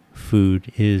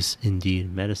food is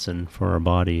indeed medicine for our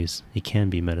bodies. It can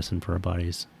be medicine for our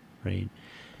bodies, right?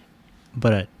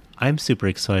 But I'm super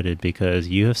excited because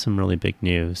you have some really big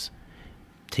news.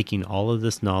 Taking all of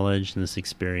this knowledge and this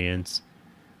experience,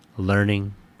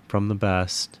 learning from the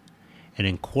best, and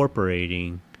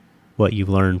incorporating what you've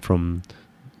learned from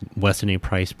Weston A.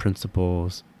 Price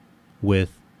principles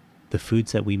with the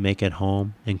foods that we make at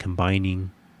home and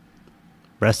combining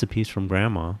recipes from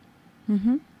grandma.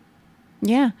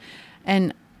 Yeah.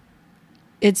 And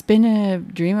it's been a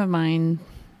dream of mine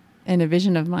and a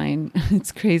vision of mine.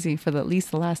 It's crazy for at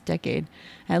least the last decade,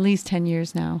 at least 10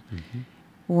 years now.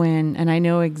 And I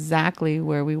know exactly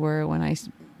where we were when I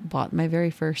bought my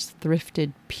very first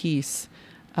thrifted piece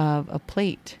of a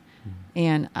plate.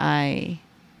 And I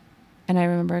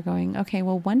remember going, okay,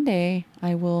 well, one day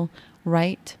I will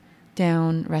write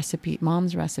down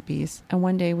mom's recipes, and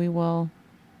one day we will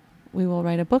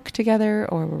write a book together,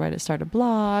 or we'll start a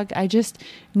blog. I just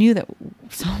knew that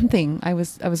I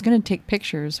was going to take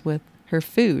pictures with her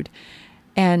food.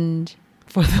 And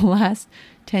for the last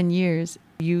 10 years,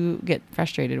 you get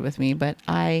frustrated with me, but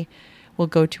I will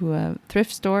go to a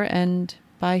thrift store and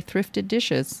buy thrifted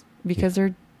dishes because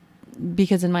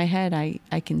in my head,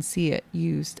 I can see it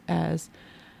used as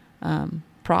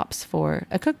props for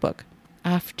a cookbook.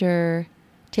 After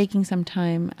taking some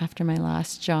time after my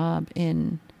last job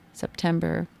in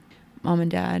September, Mom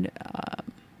and Dad,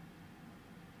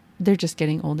 they're just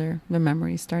getting older. Their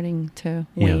memory's starting to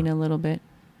wane a little bit.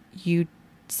 You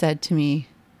said to me,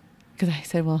 because I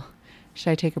said, well,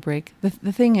 should I take a break?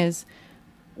 The thing is,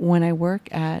 when I work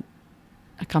at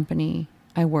a company,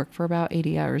 I work for about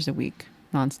 80 hours a week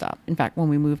nonstop. In fact, when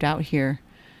we moved out here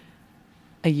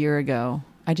a year ago,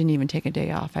 I didn't even take a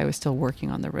day off. I was still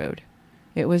working on the road.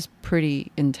 It was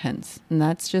pretty intense. And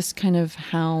that's just kind of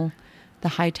how the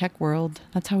high-tech world,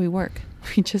 that's how we work.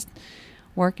 We just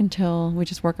work until we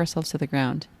just work ourselves to the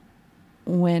ground.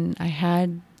 When I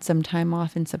had some time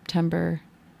off in September,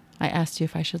 I asked you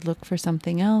if I should look for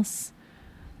something else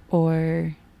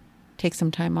or take some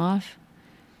time off.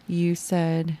 You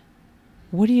said,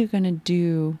 what are you going to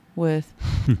do with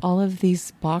all of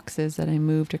these boxes that I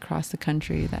moved across the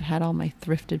country that had all my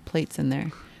thrifted plates in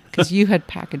there? Because you had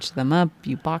packaged them up,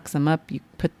 you boxed them up, you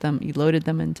loaded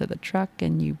them into the truck,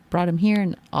 and you brought them here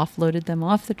and offloaded them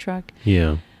off the truck.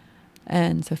 Yeah.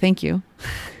 And so thank you.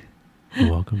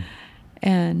 You're welcome.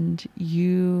 And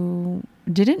you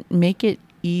didn't make it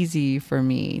easy for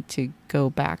me to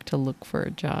go back to look for a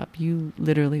job. You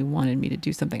literally wanted me to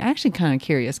do something. I'm actually kind of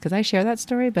curious because I share that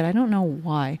story, but I don't know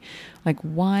why. Like,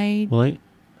 why? Well,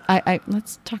 I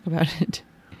let's talk about it.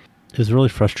 It was really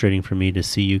frustrating for me to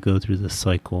see you go through this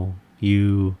cycle.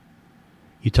 You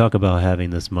talk about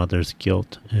having this mother's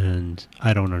guilt, and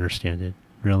I don't understand it,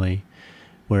 really.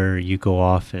 Where you go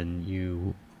off and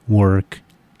you work,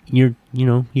 you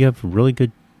have really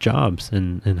good jobs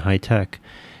in high tech,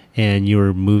 and you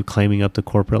were climbing up the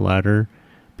corporate ladder,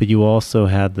 but you also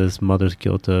had this mother's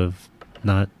guilt of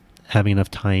not having enough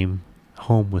time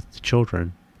home with the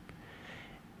children.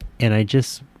 And I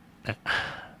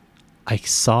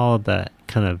saw that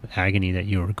kind of agony that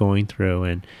you were going through.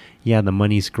 And yeah, the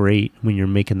money's great when you're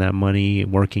making that money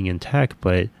working in tech,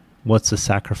 but what's the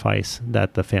sacrifice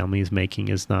that the family is making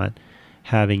is not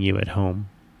having you at home,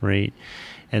 right?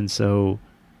 And so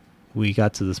we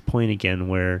got to this point again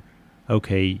where,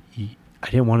 okay, I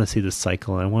didn't want to see the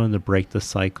cycle. I wanted to break the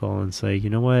cycle and say, you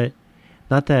know what?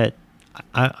 Not that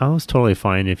I was totally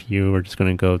fine if you were just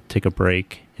going to go take a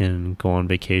break and go on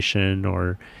vacation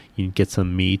or you get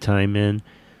some me time in.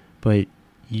 But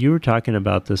you were talking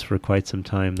about this for quite some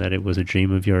time, that it was a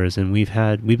dream of yours. And we've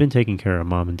been taking care of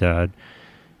mom and dad.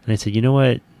 And I said, you know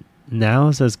what? Now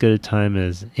is as good a time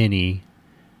as any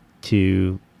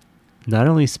to not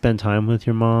only spend time with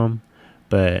your mom,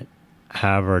 but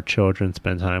have our children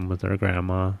spend time with their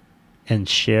grandma and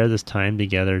share this time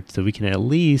together so we can at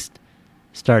least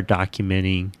start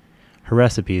documenting her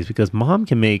recipes. Because mom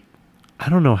can make, I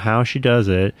don't know how she does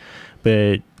it,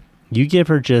 but you give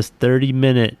her just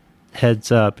 30-minute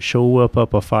heads up, she'll whip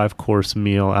up a 5-course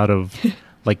meal out of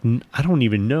like, I don't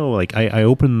even know. Like I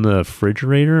open the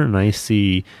refrigerator and I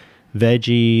see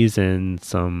veggies and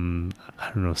some, I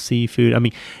don't know, seafood. I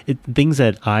mean, things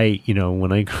that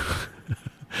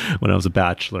when I was a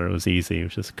bachelor, it was easy. It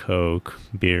was just Coke,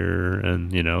 beer,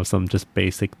 and, some just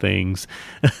basic things.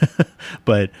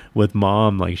 But with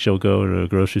mom, like, she'll go to a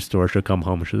grocery store, she'll come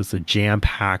home, she'll just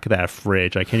jam-pack that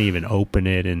fridge. I can't even open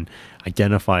it and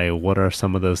identify what are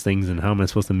some of those things and how am I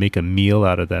supposed to make a meal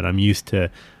out of that. I'm used to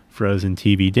frozen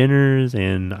TV dinners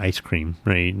and ice cream,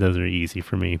 right? Those are easy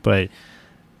for me. But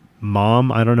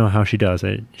mom, I don't know how she does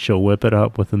it. She'll whip it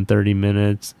up within 30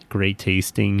 minutes. Great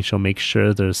tasting. She'll make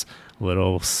sure there's a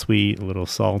little sweet, a little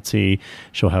salty.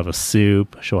 She'll have a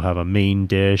soup. She'll have a main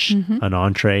dish, an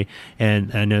entree.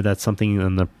 And I know that's something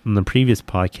on the previous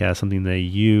podcast, something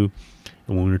that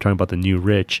when we were talking about the new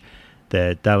rich,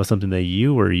 that was something that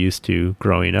you were used to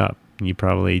growing up. You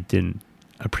probably didn't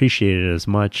appreciate it as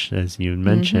much as you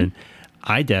mentioned.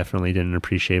 I definitely didn't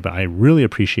appreciate it, but I really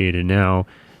appreciate it now,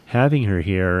 having her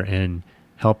here and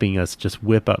helping us just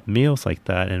whip up meals like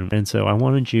that. And so I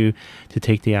wanted you to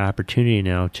take the opportunity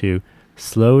now to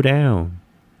slow down.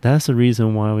 That's the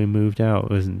reason why we moved out,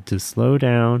 was to slow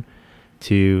down,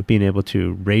 to being able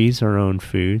to raise our own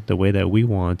food the way that we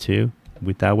want to.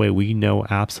 That way we know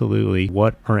absolutely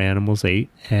what our animals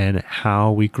ate and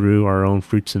how we grew our own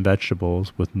fruits and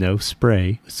vegetables with no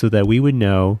spray, so that we would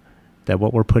know that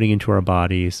what we're putting into our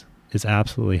bodies is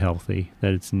absolutely healthy,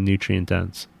 that it's nutrient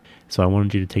dense. So I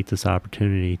wanted you to take this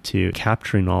opportunity to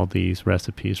capturing all these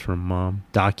recipes from mom,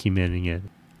 documenting it.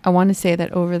 I want to say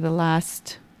that over the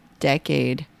last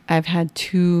decade, I've had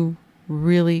 2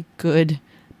 really good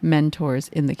mentors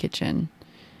in the kitchen.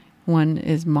 One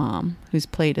is mom, who's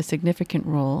played a significant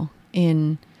role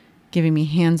in giving me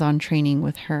hands-on training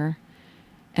with her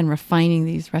and refining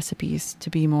these recipes to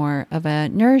be more of a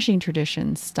nourishing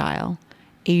tradition style,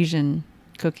 Asian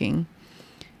cooking.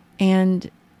 And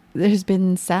there's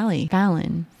been Sally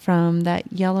Fallon from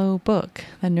that yellow book,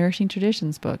 the Nourishing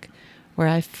Traditions book, where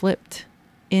I flipped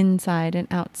inside and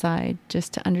outside,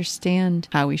 just to understand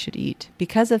how we should eat.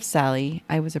 Because of Sally,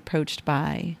 I was approached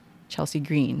by Chelsea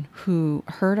Green, who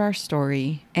heard our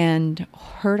story and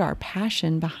heard our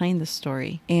passion behind the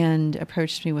story and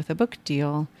approached me with a book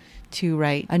deal to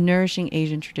write a Nourishing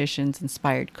Asian Traditions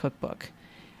inspired cookbook.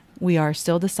 We are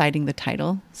still deciding the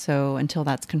title, so until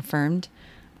that's confirmed,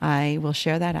 I will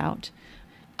share that out.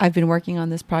 I've been working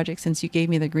on this project since you gave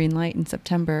me the green light in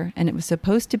September, and it was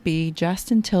supposed to be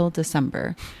just until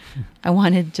December. I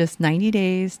wanted just 90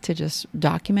 days to just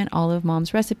document all of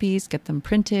Mom's recipes, get them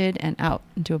printed and out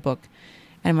into a book.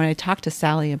 And when I talked to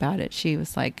Sally about it, she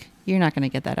was like, "You're not going to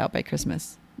get that out by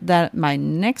Christmas. That my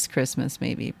next Christmas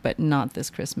maybe, but not this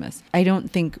Christmas." I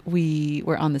don't think we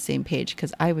were on the same page,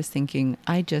 because I was thinking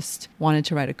I just wanted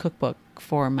to write a cookbook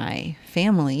for my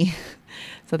family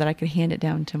so that I could hand it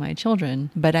down to my children.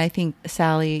 But I think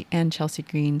Sally and Chelsea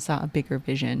Green saw a bigger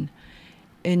vision.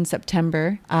 In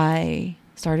September, I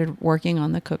started working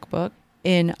on the cookbook.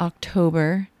 In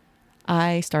October,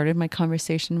 I started my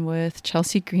conversation with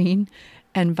Chelsea Green.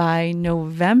 And by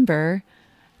November,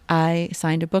 I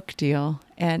signed a book deal,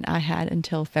 and I had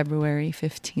until February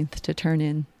 15th to turn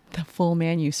in the full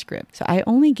manuscript. So I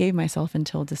only gave myself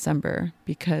until December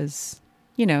because,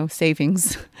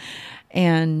 savings.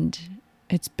 And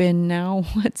it's been now,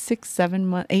 6, 7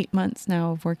 months, 8 months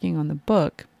now of working on the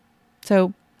book.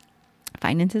 So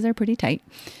finances are pretty tight,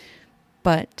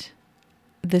 but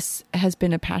this has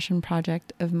been a passion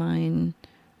project of mine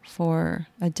for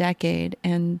a decade.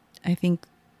 And I think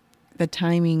the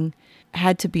timing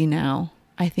had to be now.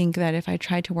 I think that if I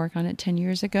tried to work on it 10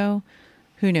 years ago,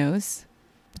 who knows?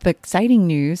 The exciting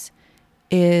news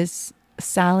is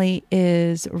Sally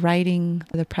is writing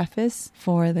the preface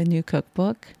for the new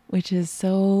cookbook, which is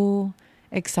so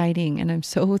exciting, and I'm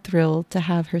so thrilled to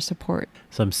have her support.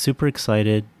 So I'm super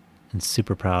excited and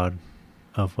super proud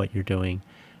of what you're doing.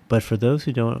 But for those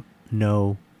who don't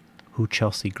know who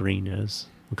Chelsea Green is,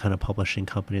 what kind of publishing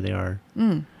company they are,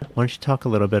 why don't you talk a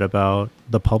little bit about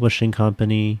the publishing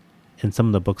company and some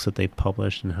of the books that they've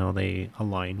published and how they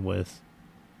align with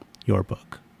your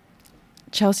book?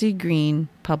 Chelsea Green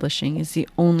Publishing is the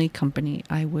only company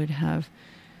I would have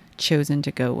chosen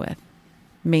to go with,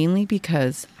 mainly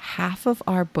because half of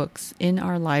our books in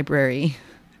our library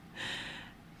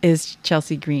is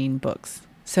Chelsea Green books.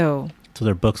 So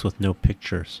they're books with no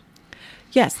pictures.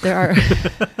 Yes, there are.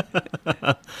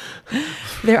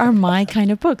 There are my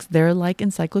kind of books. They're like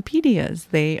encyclopedias.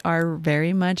 They are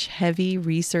very much heavy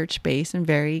research based and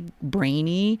very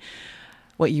brainy,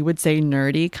 what you would say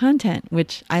nerdy content,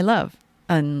 which I love.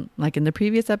 And like in the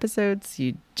previous episodes,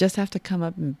 you just have to come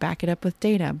up and back it up with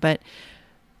data. But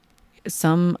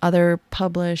some other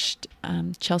published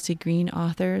Chelsea Green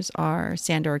authors are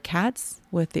Sandor Katz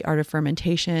with The Art of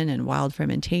Fermentation and Wild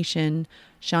Fermentation,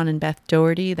 Sean and Beth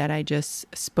Doherty that I just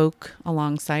spoke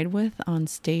alongside with on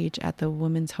stage at the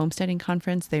Women's Homesteading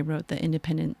Conference. They wrote The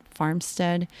Independent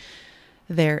Farmstead.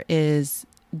 There is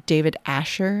David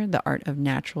Asher, The Art of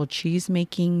Natural Cheese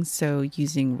Making, so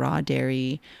using raw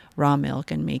dairy, raw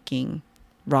milk, and making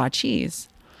raw cheese.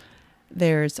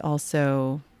 There's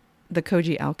also The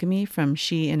Koji Alchemy from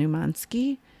Shi and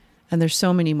Umansky, and there's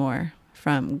so many more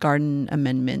from Garden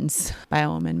Amendments,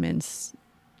 Bioamendments,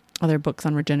 other books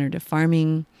on regenerative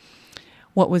farming.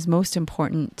 What was most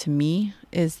important to me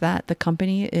is that the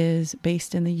company is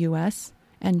based in the U.S.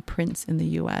 and prints in the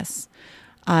U.S.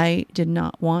 I did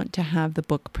not want to have the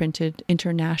book printed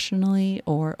internationally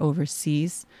or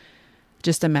overseas,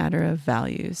 just a matter of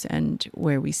values and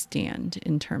where we stand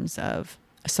in terms of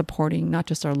supporting not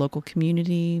just our local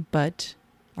community, but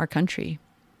our country.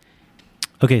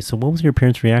 Okay, so what was your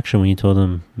parents' reaction when you told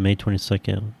them May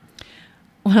 22nd?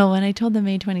 Well, when I told them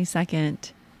May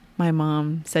 22nd, my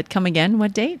mom said, "Come again,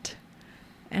 what date?"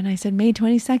 And I said, May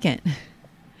 22nd.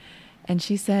 And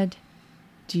she said,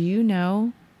 "Do you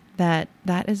know that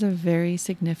that is a very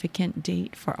significant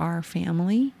date for our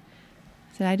family?"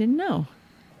 I said, "I didn't know."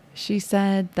 She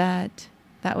said that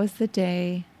that was the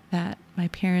day that my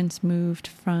parents moved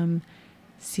from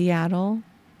Seattle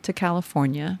to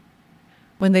California.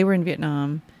 When they were in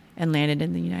Vietnam and landed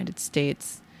in the United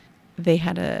States, they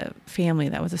had a family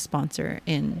that was a sponsor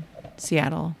in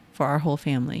Seattle for our whole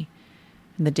family.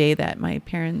 And the day that my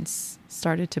parents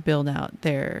started to build out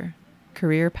their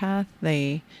career path,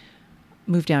 they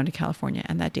moved down to California,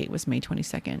 and that date was May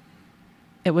 22nd.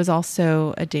 It was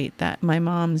also a date that my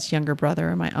mom's younger brother,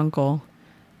 or my uncle,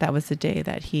 that was the day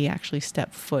that he actually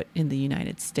stepped foot in the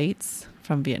United States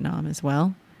from Vietnam as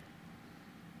well.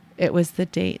 It was the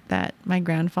date that my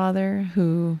grandfather,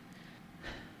 who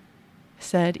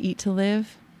said, "Eat to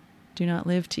live, do not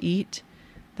live to eat,"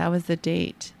 that was the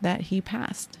date that he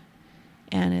passed.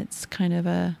 and it's kind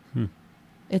of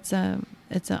it's an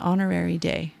honorary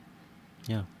day.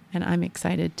 Yeah. And I'm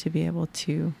excited to be able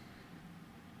to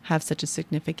have such a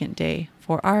significant day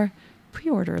for our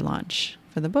pre-order launch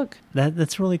for the book.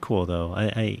 That's really cool, though.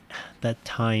 I that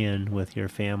tie-in with your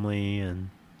family and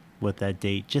with that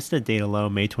date, just the date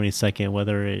alone, May 22nd,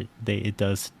 whether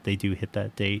they do hit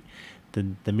that date,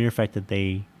 the mere fact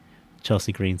that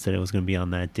Chelsea Green said it was going to be on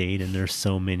that date, and there's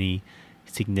so many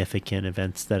significant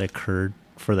events that occurred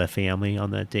for the family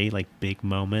on that date, like big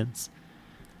moments.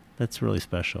 That's really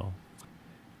special.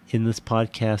 In this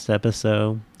podcast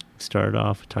episode, started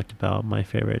off, talked about my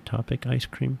favorite topic, ice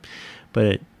cream,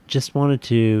 but just wanted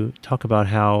to talk about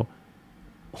how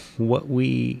what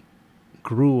we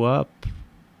grew up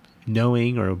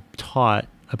knowing or taught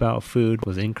about food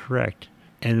was incorrect.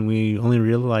 And we only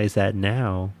realize that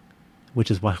now, which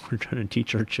is why we're trying to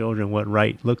teach our children what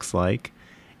right looks like,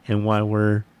 and why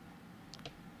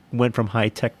went from high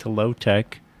tech to low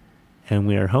tech, and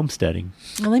we are homesteading.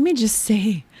 Well, let me just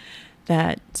say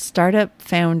that startup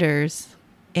founders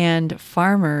and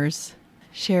farmers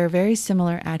share very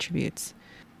similar attributes.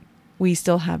 We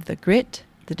still have the grit,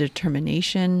 the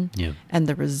determination, and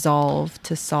the resolve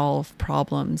to solve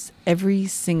problems every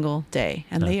single day.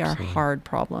 And Absolutely. They are hard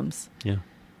problems. Yeah.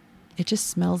 It just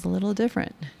smells a little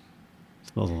different.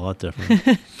 Smells a lot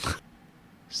different.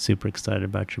 Super excited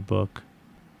about your book.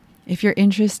 If you're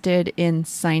interested in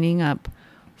signing up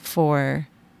for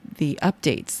the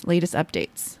latest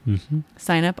updates,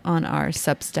 sign up on our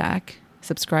Substack,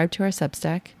 subscribe to our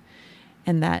Substack,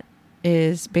 and that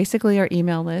is basically our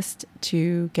email list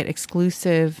to get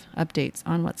exclusive updates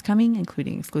on what's coming,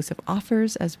 including exclusive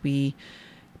offers as we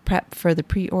prep for the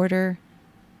pre-order.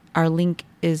 Our link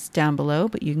is down below,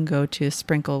 but you can go to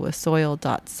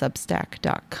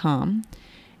sprinklewithsoil.substack.com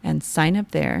and sign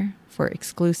up there for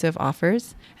exclusive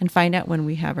offers and find out when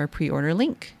we have our pre-order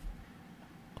link.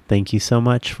 Thank you so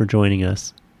much for joining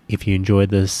us. If you enjoyed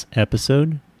this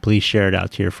episode, please share it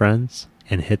out to your friends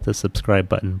and hit the subscribe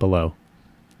button below.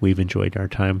 We've enjoyed our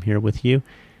time here with you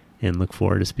and look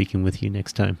forward to speaking with you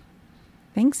next time.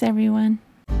 Thanks, everyone.